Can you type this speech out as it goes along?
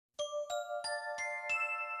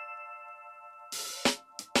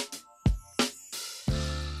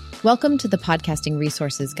Welcome to the Podcasting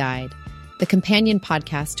Resources Guide, the companion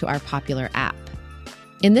podcast to our popular app.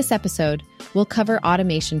 In this episode, we'll cover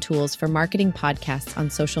automation tools for marketing podcasts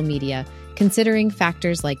on social media, considering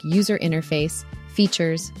factors like user interface,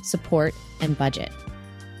 features, support, and budget.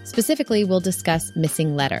 Specifically, we'll discuss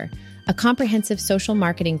MissingLettr, a comprehensive social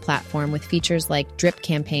marketing platform with features like drip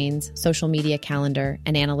campaigns, social media calendar,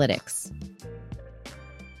 and analytics.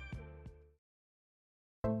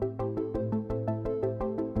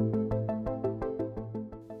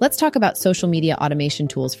 Let's talk about social media automation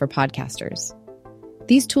tools for podcasters.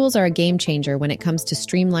 These tools are a game changer when it comes to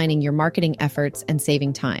streamlining your marketing efforts and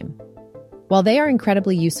saving time. While they are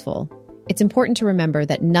incredibly useful, it's important to remember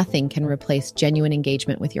that nothing can replace genuine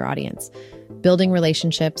engagement with your audience. Building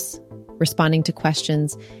relationships, responding to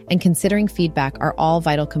questions, and considering feedback are all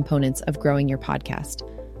vital components of growing your podcast.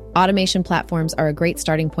 Automation platforms are a great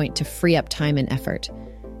starting point to free up time and effort.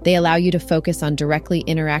 They allow you to focus on directly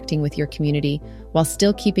interacting with your community while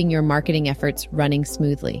still keeping your marketing efforts running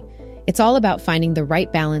smoothly. It's all about finding the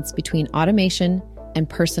right balance between automation and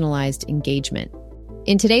personalized engagement.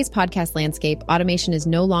 In today's podcast landscape, automation is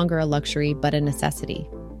no longer a luxury, but a necessity.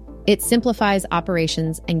 It simplifies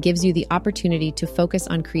operations and gives you the opportunity to focus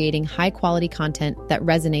on creating high-quality content that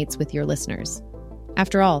resonates with your listeners.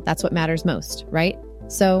 After all, that's what matters most, right?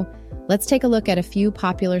 So, let's take a look at a few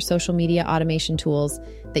popular social media automation tools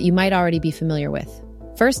that you might already be familiar with.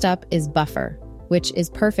 First up is Buffer, which is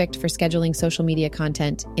perfect for scheduling social media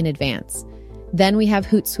content in advance. Then we have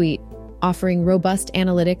Hootsuite, offering robust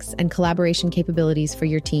analytics and collaboration capabilities for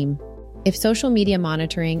your team. If social media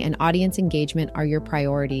monitoring and audience engagement are your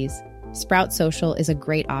priorities, Sprout Social is a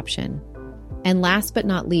great option. And last but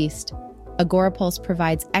not least, Agorapulse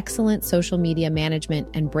provides excellent social media management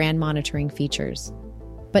and brand monitoring features.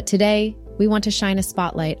 But today, we want to shine a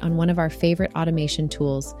spotlight on one of our favorite automation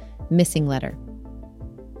tools, MissingLettr.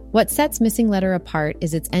 What sets MissingLettr apart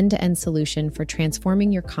is its end-to-end solution for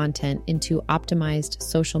transforming your content into optimized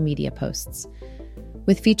social media posts.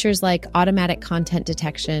 With features like automatic content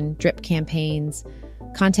detection, drip campaigns,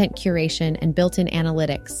 content curation, and built-in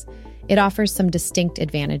analytics, it offers some distinct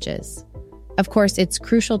advantages. Of course, it's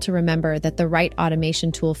crucial to remember that the right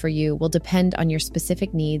automation tool for you will depend on your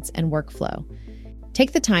specific needs and workflow.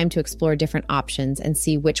 Take the time to explore different options and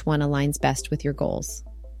see which one aligns best with your goals.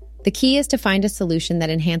 The key is to find a solution that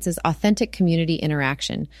enhances authentic community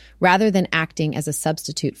interaction rather than acting as a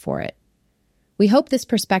substitute for it. We hope this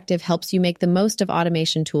perspective helps you make the most of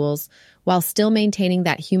automation tools while still maintaining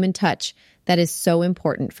that human touch that is so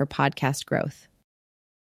important for podcast growth.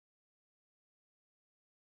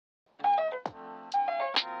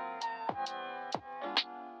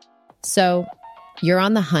 So, you're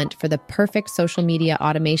on the hunt for the perfect social media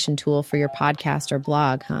automation tool for your podcast or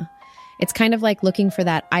blog, huh? It's kind of like looking for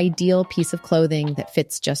that ideal piece of clothing that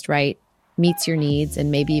fits just right, meets your needs,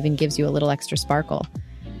 and maybe even gives you a little extra sparkle.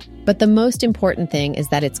 But the most important thing is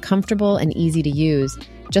that it's comfortable and easy to use,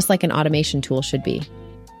 just like an automation tool should be.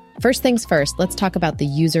 First things first, let's talk about the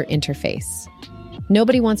user interface.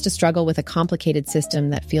 Nobody wants to struggle with a complicated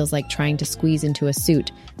system that feels like trying to squeeze into a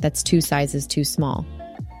suit that's 2 sizes too small.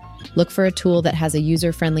 Look for a tool that has a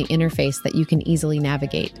user-friendly interface that you can easily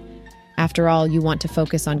navigate. After all, you want to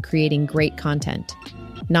focus on creating great content,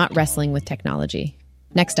 not wrestling with technology.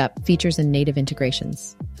 Next up, features and native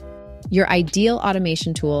integrations. Your ideal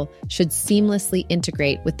automation tool should seamlessly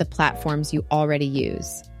integrate with the platforms you already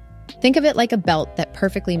use. Think of it like a belt that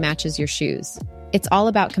perfectly matches your shoes. It's all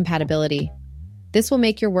about compatibility. This will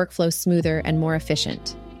make your workflow smoother and more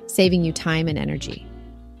efficient, saving you time and energy.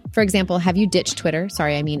 For example, have you ditched Twitter,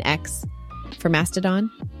 X, for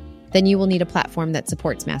Mastodon? Then you will need a platform that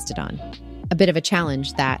supports Mastodon. A bit of a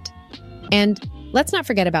challenge, that. And let's not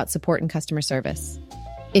forget about support and customer service.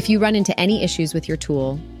 If you run into any issues with your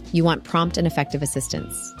tool, you want prompt and effective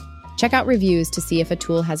assistance. Check out reviews to see if a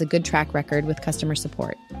tool has a good track record with customer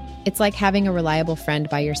support. It's like having a reliable friend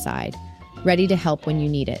by your side, ready to help when you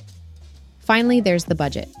need it. Finally, there's the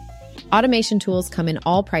budget. Automation tools come in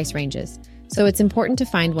all price ranges, so it's important to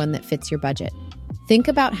find one that fits your budget. Think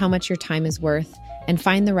about how much your time is worth and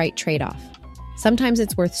find the right trade-off. Sometimes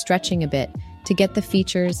it's worth stretching a bit to get the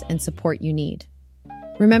features and support you need.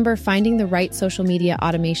 Remember, finding the right social media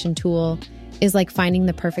automation tool is like finding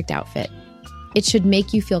the perfect outfit. It should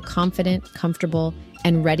make you feel confident, comfortable,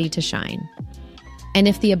 and ready to shine. And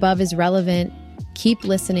if the above is relevant, keep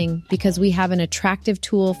listening because we have an attractive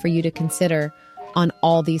tool for you to consider on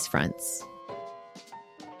all these fronts.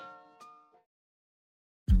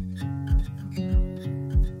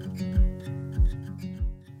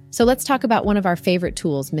 So let's talk about one of our favorite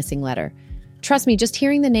tools, MissingLettr. Trust me, just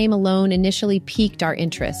hearing the name alone initially piqued our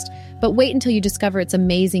interest, but wait until you discover its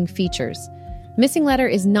amazing features.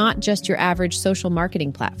 MissingLettr is not just your average social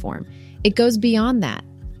marketing platform. It goes beyond that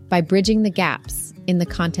by bridging the gaps in the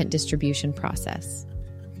content distribution process.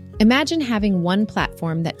 Imagine having one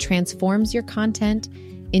platform that transforms your content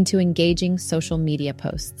into engaging social media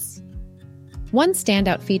posts. One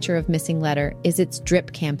standout feature of MissingLettr is its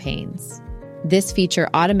drip campaigns. This feature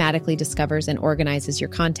automatically discovers and organizes your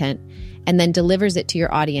content and then delivers it to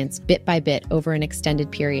your audience bit by bit over an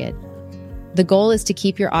extended period. The goal is to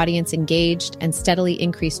keep your audience engaged and steadily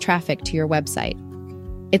increase traffic to your website.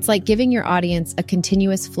 It's like giving your audience a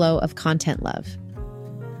continuous flow of content love.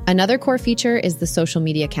 Another core feature is the social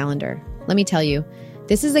media calendar. Let me tell you,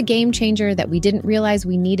 this is a game changer that we didn't realize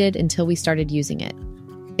we needed until we started using it.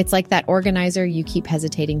 It's like that organizer you keep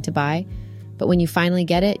hesitating to buy, but when you finally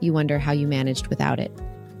get it, you wonder how you managed without it.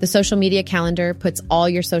 The social media calendar puts all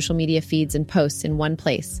your social media feeds and posts in one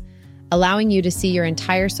place, allowing you to see your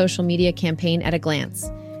entire social media campaign at a glance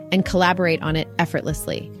and collaborate on it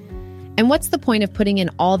effortlessly. And what's the point of putting in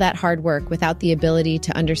all that hard work without the ability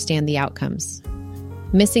to understand the outcomes?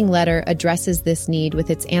 MissingLettr addresses this need with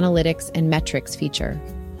its analytics and metrics feature.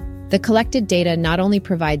 The collected data not only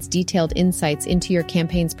provides detailed insights into your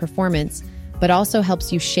campaign's performance, but also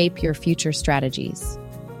helps you shape your future strategies.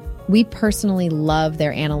 We personally love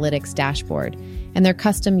their analytics dashboard, and their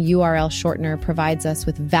custom URL shortener provides us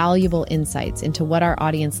with valuable insights into what our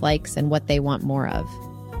audience likes and what they want more of.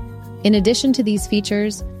 In addition to these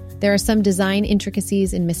features, there are some design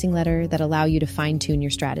intricacies in MissingLettr that allow you to fine-tune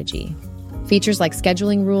your strategy. Features like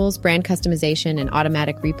scheduling rules, brand customization, and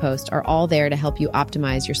automatic repost are all there to help you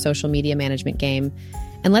optimize your social media management game.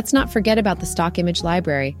 And let's not forget about the stock image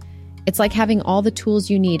library. It's like having all the tools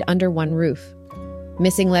you need under one roof.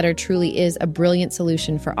 MissingLettr truly is a brilliant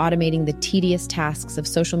solution for automating the tedious tasks of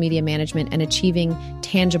social media management and achieving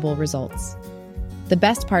tangible results. The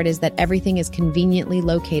best part is that everything is conveniently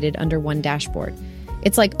located under one dashboard.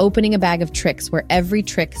 It's like opening a bag of tricks where every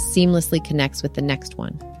trick seamlessly connects with the next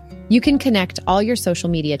one. You can connect all your social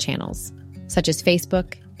media channels, such as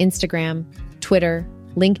Facebook, Instagram, Twitter,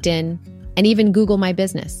 LinkedIn, and even Google My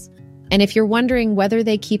Business. And if you're wondering whether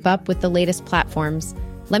they keep up with the latest platforms,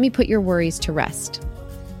 let me put your worries to rest.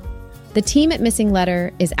 The team at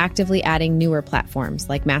MissingLettr is actively adding newer platforms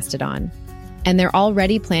like Mastodon, and they're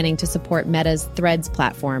already planning to support Meta's Threads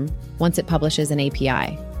platform once it publishes an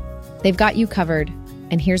API. They've got you covered,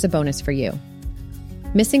 and here's a bonus for you.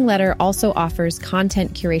 MissingLettr also offers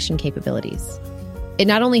content curation capabilities. It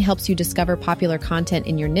not only helps you discover popular content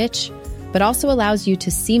in your niche, but also allows you to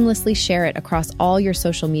seamlessly share it across all your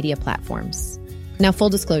social media platforms. Now, full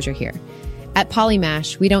disclosure here. At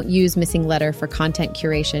Polymash, we don't use MissingLettr for content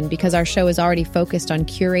curation because our show is already focused on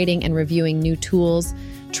curating and reviewing new tools,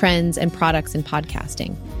 trends, and products in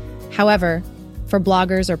podcasting. However, for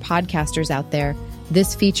bloggers or podcasters out there,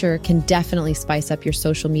 this feature can definitely spice up your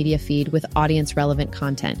social media feed with audience-relevant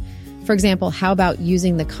content. For example, how about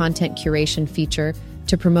using the content curation feature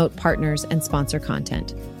to promote partners and sponsor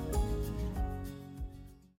content?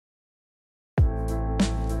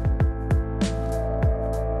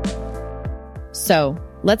 So,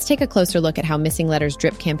 let's take a closer look at how MissingLettr's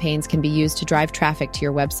drip campaigns can be used to drive traffic to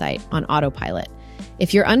your website on autopilot.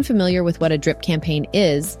 If you're unfamiliar with what a drip campaign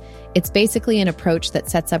is, it's basically an approach that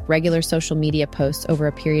sets up regular social media posts over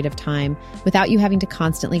a period of time without you having to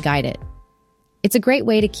constantly guide it. It's a great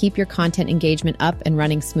way to keep your content engagement up and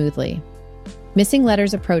running smoothly.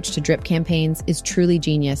 MissingLettr's approach to drip campaigns is truly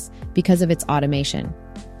genius because of its automation.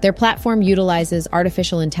 Their platform utilizes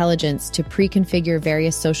artificial intelligence to pre-configure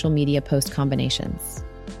various social media post combinations.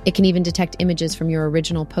 It can even detect images from your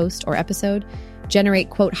original post or episode, generate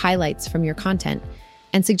quote highlights from your content,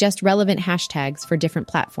 and suggest relevant hashtags for different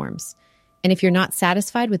platforms. And if you're not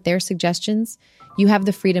satisfied with their suggestions, you have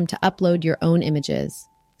the freedom to upload your own images,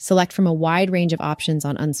 select from a wide range of options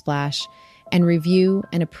on Unsplash, and review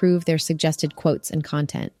and approve their suggested quotes and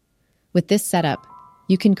content. With this setup,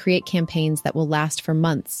 you can create campaigns that will last for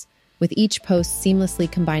months, with each post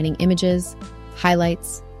seamlessly combining images,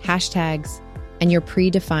 highlights, hashtags, and your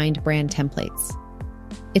predefined brand templates.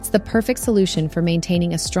 It's the perfect solution for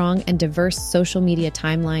maintaining a strong and diverse social media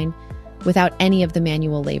timeline without any of the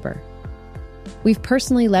manual labor. We've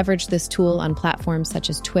personally leveraged this tool on platforms such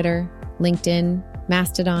as Twitter, LinkedIn,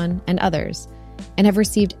 Mastodon, and others, and have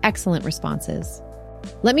received excellent responses.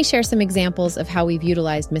 Let me share some examples of how we've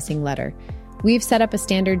utilized MissingLettr. We've set up a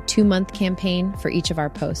standard 2-month campaign for each of our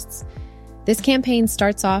posts. This campaign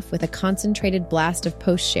starts off with a concentrated blast of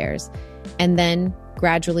post shares and then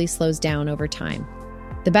gradually slows down over time.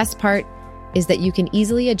 The best part is that you can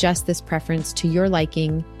easily adjust this preference to your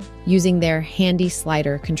liking using their handy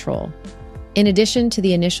slider control. In addition to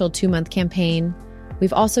the initial 2-month campaign,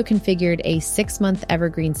 we've also configured a 6-month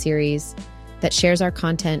evergreen series that shares our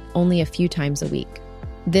content only a few times a week.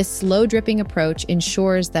 This slow dripping approach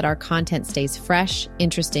ensures that our content stays fresh,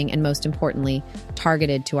 interesting, and most importantly,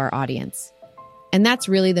 targeted to our audience. And that's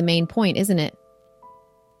really the main point, isn't it?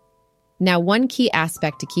 Now, one key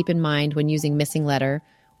aspect to keep in mind when using MissingLettr,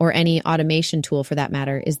 or any automation tool for that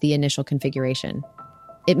matter, is the initial configuration.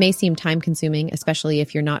 It may seem time-consuming, especially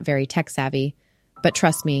if you're not very tech-savvy, but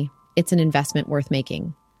trust me, it's an investment worth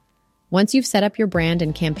making. Once you've set up your brand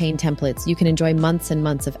and campaign templates, you can enjoy months and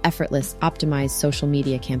months of effortless, optimized social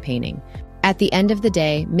media campaigning. At the end of the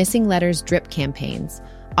day, MissingLettr's drip campaigns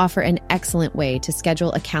offer an excellent way to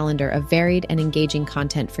schedule a calendar of varied and engaging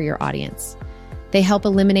content for your audience. They help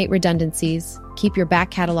eliminate redundancies, keep your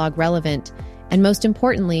back catalog relevant, and most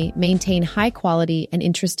importantly, maintain high-quality and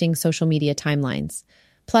interesting social media timelines.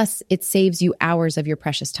 Plus, it saves you hours of your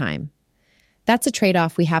precious time. That's a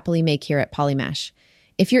trade-off we happily make here at Polymash.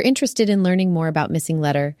 If you're interested in learning more about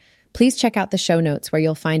MissingLettr, please check out the show notes where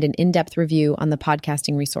you'll find an in-depth review on the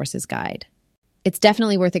Podcasting Resources Guide. It's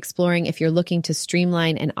definitely worth exploring if you're looking to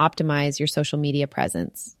streamline and optimize your social media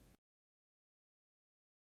presence.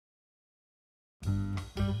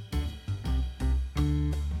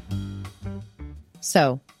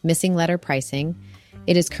 So, MissingLettr pricing.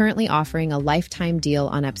 It is currently offering a lifetime deal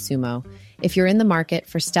on AppSumo. If you're in the market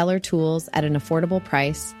for stellar tools at an affordable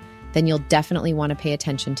price, then you'll definitely want to pay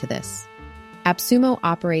attention to this. AppSumo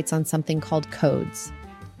operates on something called codes,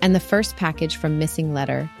 and the first package from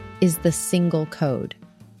MissingLettr is the single code.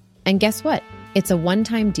 And guess what? It's a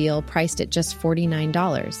one-time deal priced at just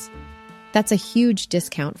 $49. That's a huge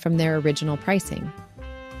discount from their original pricing.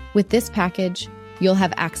 With this package, you'll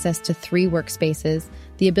have access to 3 workspaces,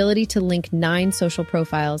 the ability to link 9 social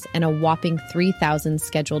profiles, and a whopping 3,000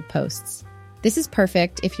 scheduled posts. This is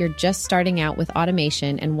perfect if you're just starting out with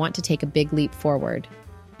automation and want to take a big leap forward.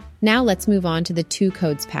 Now let's move on to the 2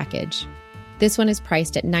 codes package. This one is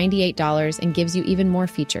priced at $98 and gives you even more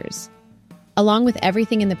features. Along with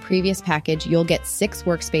everything in the previous package, you'll get 6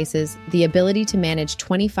 workspaces, the ability to manage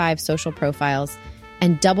 25 social profiles,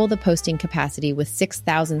 and double the posting capacity with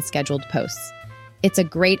 6,000 scheduled posts. It's a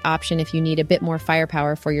great option if you need a bit more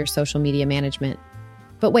firepower for your social media management.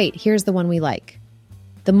 But wait, here's the one we like.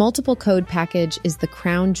 The multiple code package is the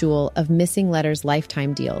crown jewel of MissingLettr's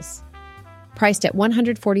lifetime deals. Priced at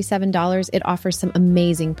 $147, it offers some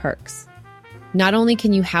amazing perks. Not only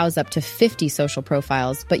can you house up to 50 social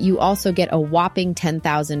profiles, but you also get a whopping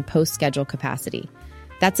 10,000 post schedule capacity.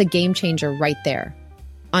 That's a game changer right there.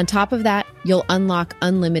 On top of that, you'll unlock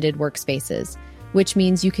unlimited workspaces, which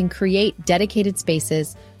means you can create dedicated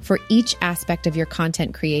spaces for each aspect of your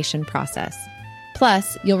content creation process.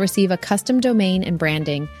 Plus, you'll receive a custom domain and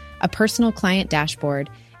branding, a personal client dashboard,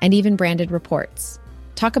 and even branded reports.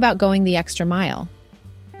 Talk about going the extra mile.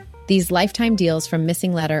 These lifetime deals from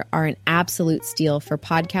MissingLettr are an absolute steal for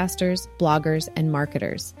podcasters, bloggers, and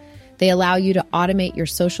marketers. They allow you to automate your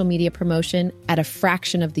social media promotion at a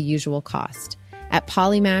fraction of the usual cost. At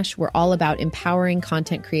Polymash, we're all about empowering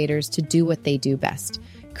content creators to do what they do best,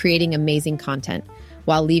 creating amazing content,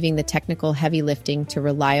 while leaving the technical heavy lifting to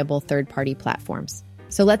reliable third-party platforms.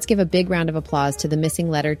 So let's give a big round of applause to the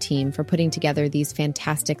MissingLettr team for putting together these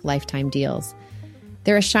fantastic lifetime deals.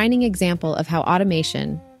 They're a shining example of how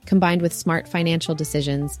automation, combined with smart financial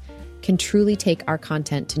decisions, can truly take our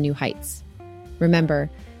content to new heights. Remember,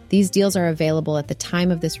 these deals are available at the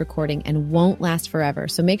time of this recording and won't last forever,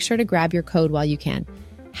 so make sure to grab your code while you can.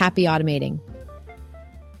 Happy automating!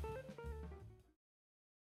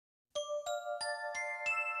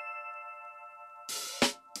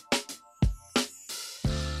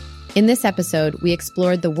 In this episode, we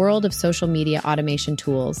explored the world of social media automation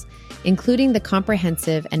tools, including the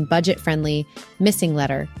comprehensive and budget-friendly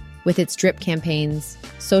MissingLettr with its drip campaigns,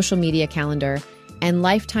 social media calendar, and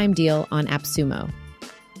lifetime deal on AppSumo.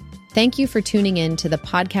 Thank you for tuning in to the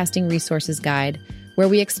Podcasting Resources Guide, where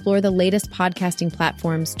we explore the latest podcasting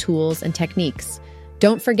platforms, tools, and techniques.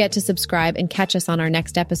 Don't forget to subscribe and catch us on our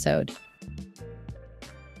next episode.